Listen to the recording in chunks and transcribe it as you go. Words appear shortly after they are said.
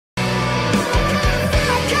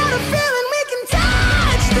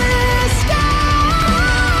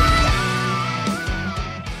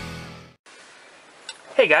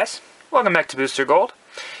guys, welcome back to Booster Gold.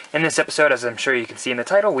 In this episode, as I'm sure you can see in the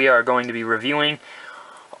title, we are going to be reviewing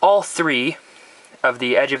all three of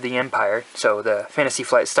the Edge of the Empire, so the Fantasy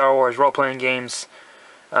Flight Star Wars role-playing games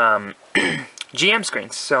GM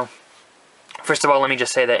screens. So, first of all, let me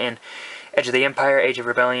just say that in Edge of the Empire, Age of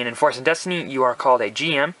Rebellion, and Force and Destiny, you are called a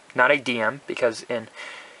GM, not a DM, because in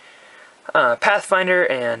Pathfinder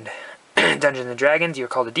and Dungeons and Dragons, you're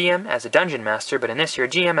called a DM as a Dungeon Master, but in this, you're a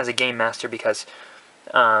GM as a Game Master because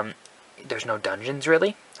there's no dungeons,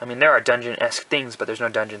 really. I mean, there are dungeon-esque things, but there's no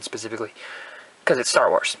dungeons specifically because it's Star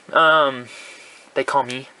Wars. They call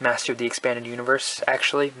me Master of the Expanded Universe,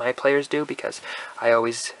 actually. My players do, because I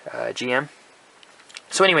always GM.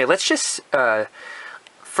 So anyway, let's just...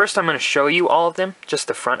 first, I'm going to show you all of them, just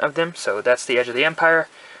the front of them. So that's the Edge of the Empire.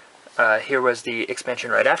 Here was the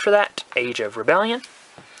expansion right after that, Age of Rebellion.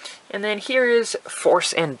 And then here is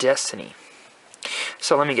Force and Destiny.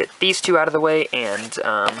 So let me get these two out of the way, and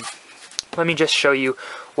let me just show you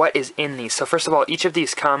what is in these. So first of all, each of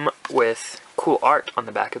these come with cool art on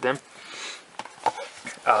the back of them.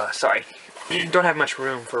 Sorry, don't have much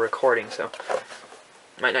room for recording, so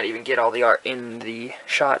might not even get all the art in the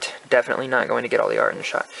shot. Definitely not going to get all the art in the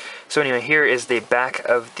shot. So anyway, here is the back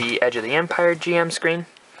of the Edge of the Empire GM screen.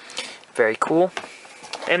 Very cool.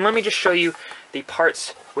 And let me just show you the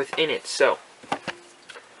parts within it. So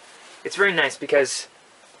it's very nice because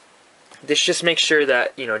this just makes sure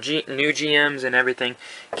that, you know, new GMs and everything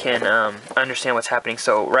can understand what's happening.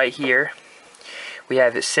 So right here we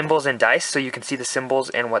have symbols and dice, so you can see the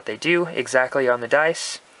symbols and what they do exactly on the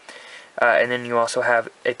dice. And then you also have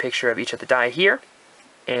a picture of each of the die here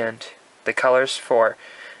and the colors for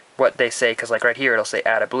what they say, because like right here it'll say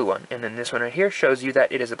add a blue one, and then this one right here shows you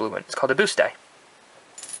that it is a blue one. It's called a boost die.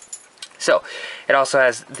 So it also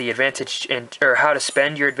has the advantage or how to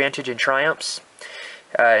spend your advantage in triumphs,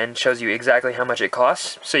 and shows you exactly how much it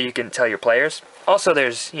costs, so you can tell your players. Also,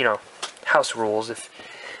 there's, you know, house rules if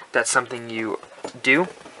that's something you do,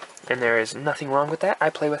 and there is nothing wrong with that. I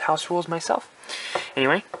play with house rules myself.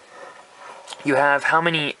 Anyway, you have how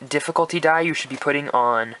many difficulty die you should be putting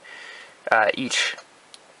on each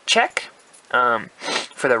check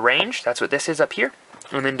for the range. That's what this is up here,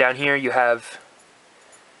 and then down here you have.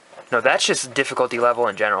 No, that's just difficulty level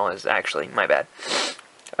in general, is actually, my bad.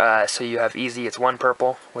 So you have easy, it's 1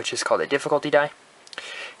 purple, which is called a difficulty die.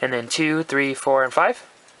 And then 2, 3, 4, and 5.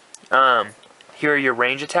 Here are your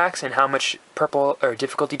range attacks and how much purple or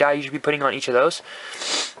difficulty die you should be putting on each of those.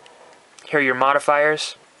 Here are your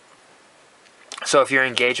modifiers. So if you're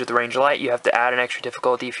engaged with range light, you have to add an extra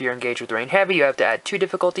difficulty. If you're engaged with range heavy, you have to add 2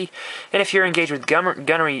 difficulty. And if you're engaged with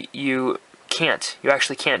gunnery, you can't. You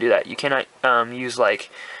actually can't do that. You cannot use, like,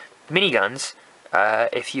 miniguns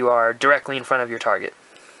if you are directly in front of your target.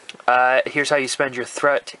 Here's how you spend your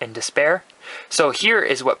threat and despair. So here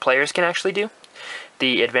is what players can actually do,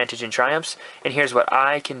 the advantage and triumphs, and here's what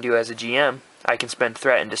I can do as a GM. I can spend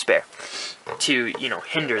threat and despair to, you know,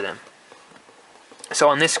 hinder them. So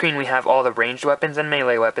on this screen we have all the ranged weapons and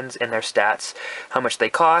melee weapons and their stats, how much they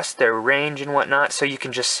cost, their range and whatnot, so you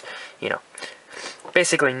can just, you know,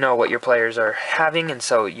 basically know what your players are having, and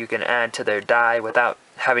so you can add to their die without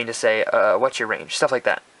having to say, what's your range, stuff like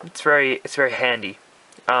that. It's very handy.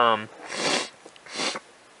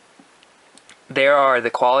 There are the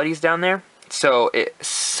qualities down there. So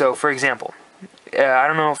for example, I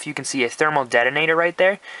don't know if you can see a thermal detonator right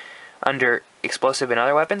there under explosive and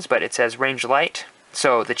other weapons, but it says range light.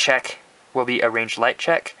 So the check will be a range light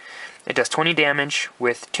check. It does 20 damage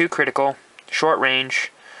with 2 critical, short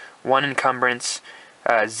range, 1 encumbrance,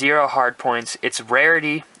 0 hard points. It's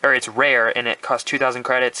rarity, or it's rare, and it costs 2,000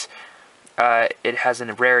 credits. It has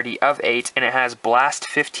a rarity of 8, and it has Blast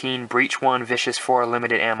 15, Breach 1, Vicious 4,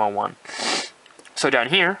 Limited Ammo 1. So down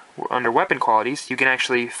here, under weapon qualities, you can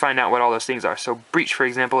actually find out what all those things are. So Breach, for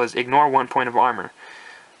example, is ignore 1 point of armor,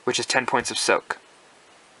 which is 10 points of soak.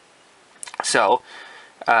 So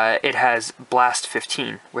it has Blast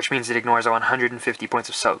 15, which means it ignores 150 points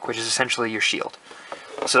of soak, which is essentially your shield.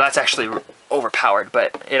 So that's actually overpowered,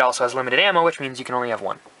 but it also has limited ammo, which means you can only have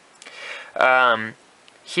 1.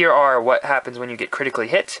 Here are what happens when you get critically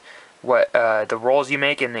hit, what the rolls you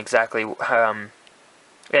make, and exactly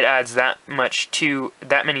it adds that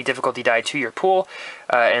many difficulty die to your pool,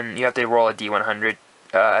 and you have to roll a D100,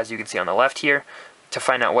 as you can see on the left here, to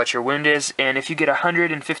find out what your wound is. And if you get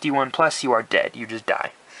 151 plus, you are dead. You just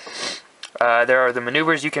die. There are the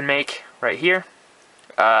maneuvers you can make right here.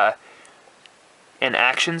 And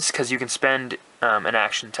actions, because you can spend an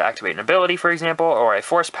action to activate an ability, for example, or a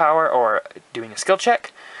force power, or doing a skill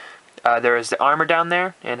check. There is the armor down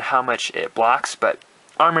there and how much it blocks, but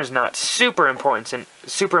armor's not super important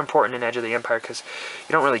in Edge of the Empire because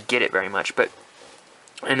you don't really get it very much. But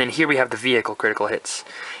and then here we have the vehicle critical hits,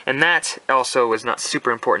 and that also was not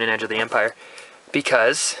super important in Edge of the Empire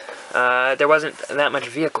because there wasn't that much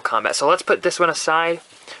vehicle combat. So let's put this one aside.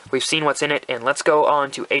 We've seen what's in it, and let's go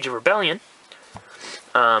on to Age of Rebellion.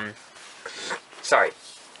 Sorry,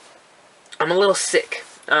 I'm a little sick.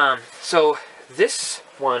 So this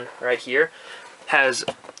one right here has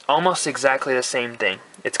almost exactly the same thing.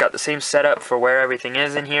 It's got the same setup for where everything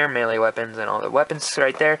is in here, melee weapons and all the weapons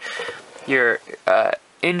right there. Your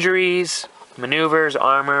injuries, maneuvers,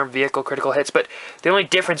 armor, vehicle critical hits. But the only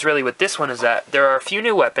difference really with this one is that there are a few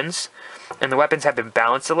new weapons, and the weapons have been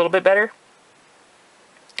balanced a little bit better.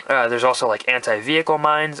 There's also like anti-vehicle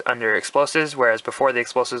mines under explosives, whereas before the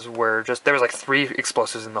explosives were just, there was like 3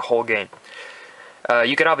 explosives in the whole game.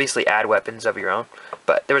 You could obviously add weapons of your own,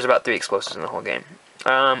 but there was about 3 explosives in the whole game.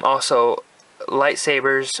 Also,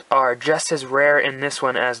 lightsabers are just as rare in this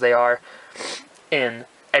one as they are in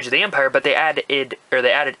Edge of the Empire, but they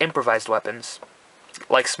added improvised weapons,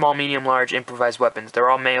 like small, medium, large improvised weapons. They're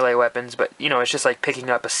all melee weapons, but you know, it's just like picking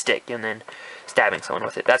up a stick and then stabbing someone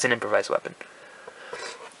with it. That's an improvised weapon.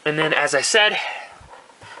 And then, as I said,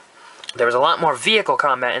 there was a lot more vehicle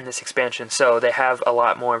combat in this expansion, so they have a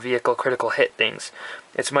lot more vehicle critical hit things.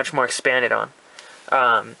 It's much more expanded on.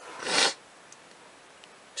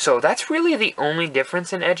 So that's really the only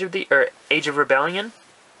difference in Age of Rebellion.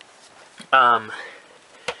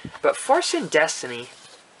 But Force and Destiny,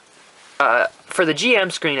 for the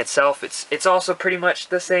GM screen itself, it's also pretty much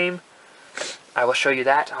the same. I will show you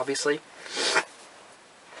that, obviously.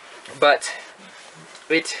 But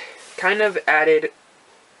it kind of added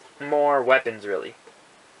more weapons, really.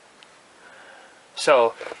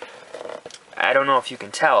 So, I don't know if you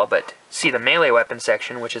can tell, but see the melee weapon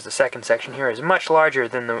section, which is the second section here, is much larger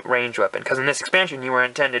than the ranged weapon. Because in this expansion, you were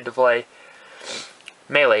intended to play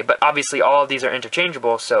melee, but obviously all of these are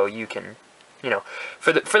interchangeable, so you can, you know,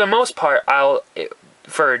 for the most part,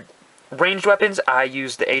 for ranged weapons, I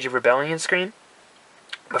use the Age of Rebellion screen,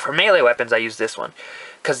 but for melee weapons, I use this one,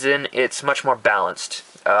 because then it's much more balanced.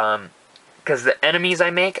 Because the enemies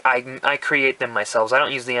I make, I create them myself. I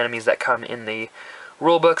don't use the enemies that come in the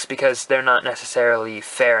rule books because they're not necessarily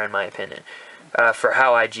fair, in my opinion, for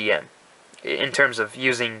how I GM, in terms of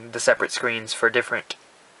using the separate screens for different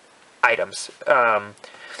items.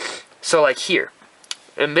 So like here,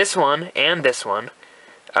 in this one and this one,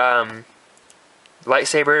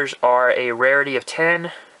 lightsabers are a rarity of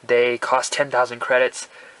 10. They cost 10,000 credits,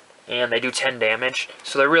 and they do 10 damage,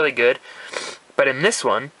 so they're really good. But in this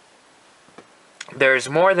one, there's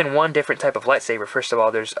more than one different type of lightsaber. First of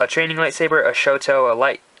all, there's a training lightsaber, a shoto,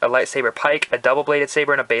 a lightsaber pike, a double-bladed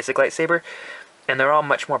saber, and a basic lightsaber, and they're all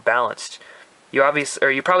much more balanced. You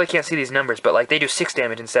probably can't see these numbers, but like they do 6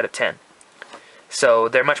 damage instead of 10. So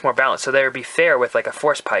they're much more balanced. So they would be fair with like a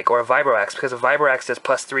force pike or a IJVrjx, because a IJVrjx does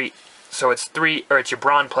 +3, so it's your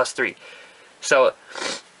brawn +3. So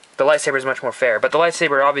the lightsaber is much more fair. But the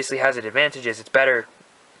lightsaber obviously has its advantages. It's better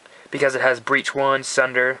because it has breach 1,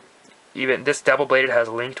 sunder. Even this double-bladed has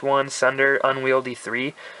linked 1, sunder, unwieldy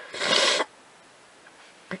 3.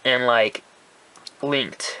 And like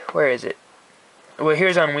linked, where is it? Well,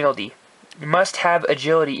 here's unwieldy. Must have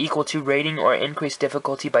agility equal to rating or increased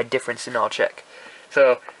difficulty by difference in all check.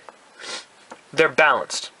 So they're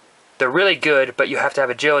balanced. They're really good, but you have to have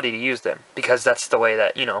agility to use them, because that's the way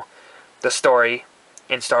that, you know, the story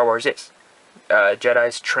in Star Wars is.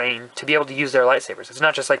 Jedi's train to be able to use their lightsabers. It's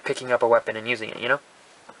not just like picking up a weapon and using it, you know?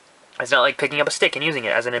 It's not like picking up a stick and using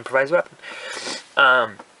it as an improvised weapon.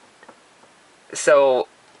 So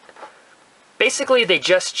basically, they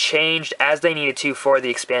just changed as they needed to for the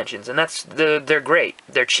expansions, and they're great.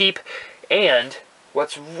 They're cheap, and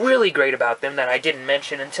what's really great about them that I didn't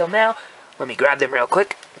mention until now, let me grab them real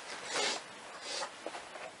quick.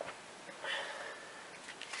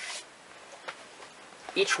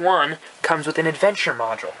 Each one comes with an adventure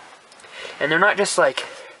module, and they're not just like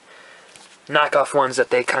knockoff ones that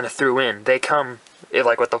they kind of threw in. They come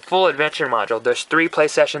like with the full adventure module. There's 3 play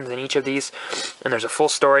sessions in each of these, and there's a full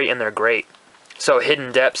story, and they're great. So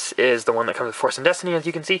Hidden Depths is the one that comes with Force and Destiny, as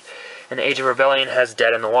you can see, and Age of Rebellion has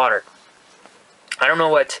Dead in the Water. I don't know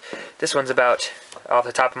what this one's about off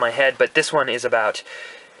the top of my head, but this one is about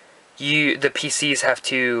the PCs have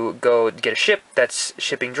to go get a ship that's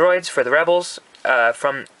shipping droids for the rebels,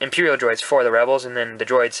 from Imperial droids for the rebels, and then the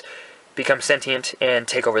droids become sentient and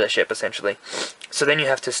take over the ship, essentially. So then you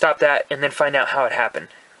have to stop that and then find out how it happened.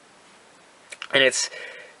 And it's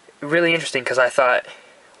really interesting, because I thought,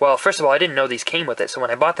 Well, first of all, I didn't know these came with it, so when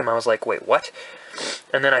I bought them, I was like, wait, what?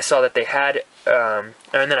 And then I saw that they had, and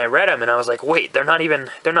then I read them, and I was like, wait, they're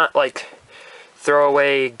not like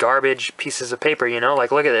throwaway garbage pieces of paper, you know?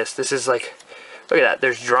 Like, look at this. This is like, look at that.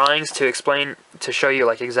 There's drawings to explain, to show you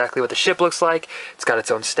like exactly what the ship looks like. It's got its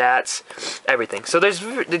own stats, everything. So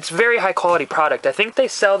it's very high quality product. I think they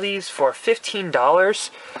sell these for $15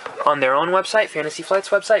 on their own website, Fantasy Flight's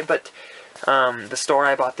website, but the store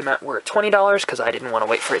I bought them at were $20 because I didn't want to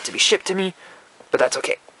wait for it to be shipped to me, but that's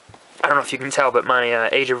okay. I don't know if you can tell, but my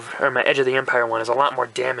Edge of the Empire one is a lot more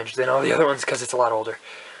damaged than all the other ones because it's a lot older.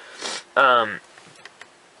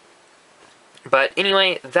 But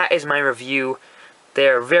anyway, that is my review.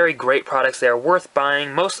 They're very great products. They're worth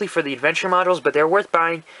buying, mostly for the adventure modules, but they're worth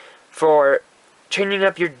buying for changing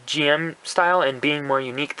up your GM style and being more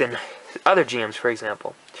unique than other GMs, for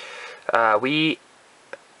example.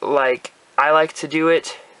 I like to do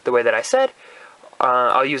it the way that I said.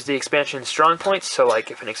 I'll use the expansion strong points, so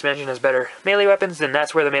like if an expansion has better melee weapons, then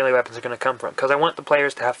that's where the melee weapons are going to come from, because I want the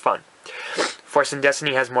players to have fun. Force and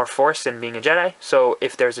Destiny has more Force than being a Jedi, so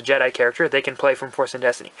if there's a Jedi character, they can play from Force and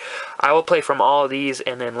Destiny. I will play from all of these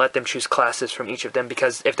and then let them choose classes from each of them,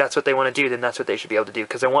 because if that's what they want to do, then that's what they should be able to do,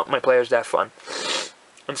 because I want my players to have fun.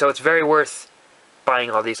 And so it's very worth buying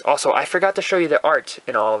all these. Also, I forgot to show you the art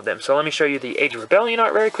in all of them, so let me show you the Age of Rebellion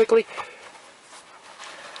art very quickly.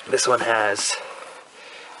 This one has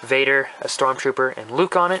Vader, a Stormtrooper, and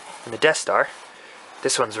Luke on it, and the Death Star.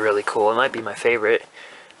 This one's really cool. It might be my favorite.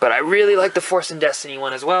 But I really like the Force and Destiny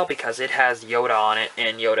one as well because it has Yoda on it,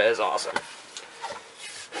 and Yoda is awesome.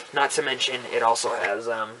 Not to mention, it also has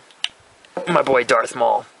my boy Darth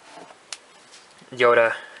Maul.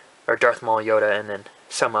 Yoda, or Darth Maul, Yoda, and then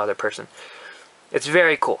some other person. It's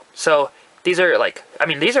very cool. So, these are like, I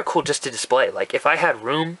mean, these are cool just to display. Like, if I had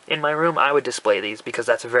room in my room, I would display these because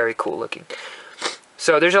that's very cool looking.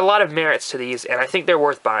 So, there's a lot of merits to these, and I think they're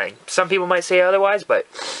worth buying. Some people might say otherwise, but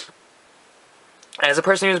as a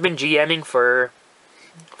person who's been GMing for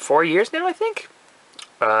 4 years now, I think,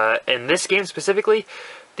 in this game specifically,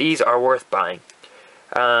 these are worth buying.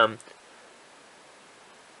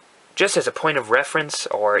 Just as a point of reference,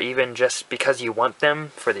 or even just because you want them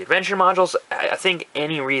for the adventure modules, I think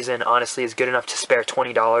any reason, honestly, is good enough to spare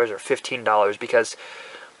 $20 or $15, because,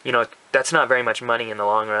 you know, that's not very much money in the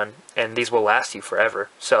long run, and these will last you forever.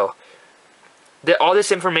 So, all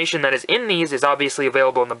this information that is in these is obviously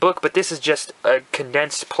available in the book, but this is just a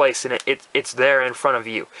condensed place, and it's there in front of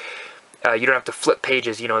you. You don't have to flip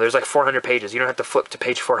pages, you know, there's like 400 pages. You don't have to flip to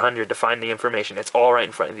page 400 to find the information. It's all right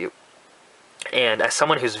in front of you. And as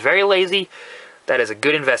someone who's very lazy, that is a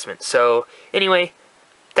good investment. So, anyway,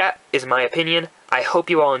 that is my opinion. I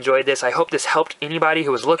hope you all enjoyed this. I hope this helped anybody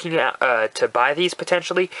who was looking at to buy these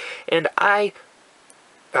potentially. And I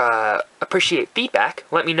appreciate feedback.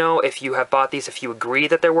 Let me know if you have bought these, if you agree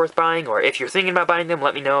that they're worth buying, or if you're thinking about buying them,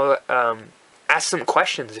 let me know. Ask some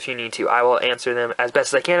questions if you need to. I will answer them as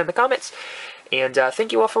best as I can in the comments. And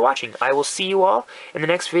thank you all for watching. I will see you all in the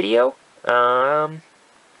next video.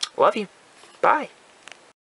 Love you. Bye.